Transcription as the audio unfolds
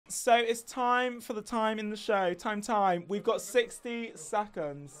So it's time for the time in the show. Time. We've got 60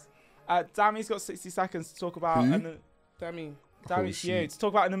 seconds. Dami's got 60 seconds to talk about. Dami. Dami's you. To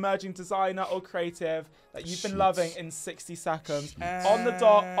talk about an emerging designer or creative that you've been loving in 60 seconds. On the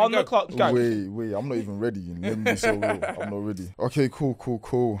dot, on the clock, go. Wait. I'm not even ready. Let me be so real. I'm not ready. Okay,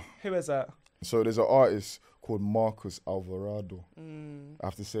 cool. Who is it? So there's an artist called Marcus Alvarado. I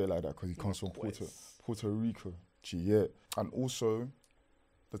have to say it like that because he comes from Puerto Rico. Yeah. And also,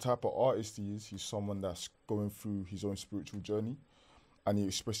 the type of artist he is, he's someone that's going through his own spiritual journey, and he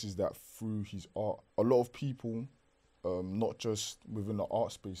expresses that through his art. A lot of people, not just within the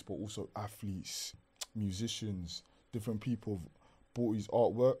art space, but also athletes, musicians, different people have bought his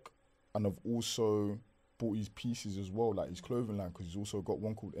artwork and have also bought his pieces as well, like his clothing line, because he's also got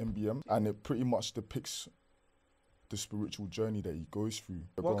one called MBM, and it pretty much depicts the spiritual journey that he goes through.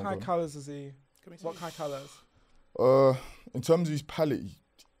 What kind of colours is he? What kind of colours? In terms of his palette,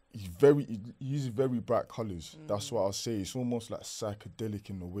 he uses very bright colours. That's what I'll say. It's almost like psychedelic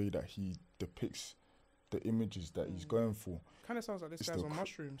in the way that he depicts the images that he's going for. Kind of sounds like this guy's on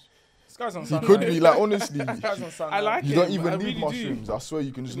mushrooms. This guy's on He could be, like, honestly. I like you him. don't even need really mushrooms. I swear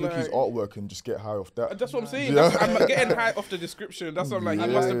you can just look at his artwork and just get high off that. That's what I'm saying. Yeah. I'm getting high off the description. That's what I'm like. He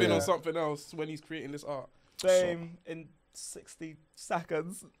must have been on something else when he's creating this art. Same in 60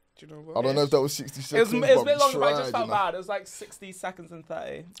 seconds. Do you know what? I don't know if that was 60 seconds. It was a bit longer, but I just felt bad. It was like 60 seconds and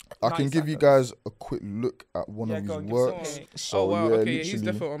 30. I can give you guys a quick look at one of his works. So, wow, okay, he's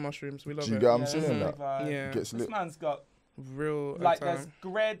definitely on mushrooms. We love it. Do you get what I'm saying? Yeah. Gets lit. This man's got real. Like, there's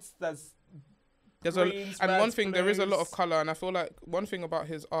grids, there's greens, and reds, one thing, there is a lot blues. of colour, and I feel like one thing about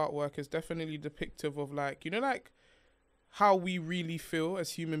his artwork is definitely depictive of, like, you know, like how we really feel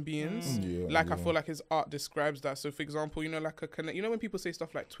as human beings. I feel like his art describes that. So for example, you know, like you know when people say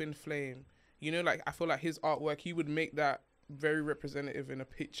stuff like twin flame, you know, like I feel like his artwork, he would make that very representative in a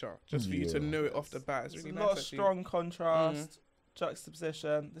picture, just for you to know it off the bat. It's really nice. A lot of strong contrast,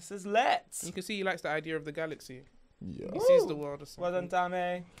 juxtaposition. This is lit. You can see he likes the idea of the galaxy. Yeah. He sees the world or something. Well done,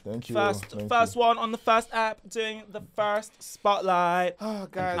 Dami. Thank you. First one on the first app, doing the first spotlight. Oh,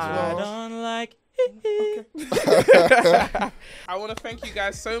 guys, I don't like. I want to thank you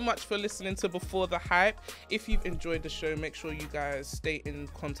guys so much for listening to Before the Hype. If you've enjoyed the show, make sure you guys stay in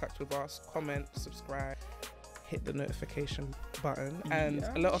contact with us, comment, subscribe, hit the notification button, and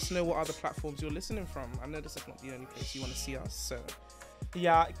let us know what other platforms you're listening from. I know this is not the only place you want to see us, so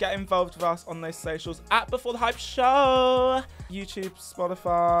yeah, get involved with us on those socials at Before the Hype Show. YouTube,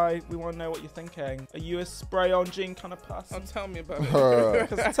 Spotify. We want to know what you're thinking. Are you a spray on gene kind of person? Tell me about it.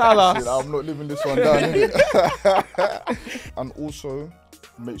 Because tell us. I'm not living this one down, innit? And also,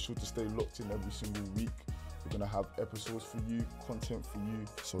 make sure to stay locked in every single week. We're going to have episodes for you, content for you.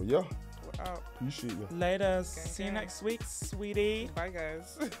 So yeah, we're out. Appreciate you. Later. See you next week, sweetie. Bye,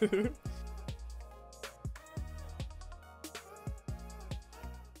 guys.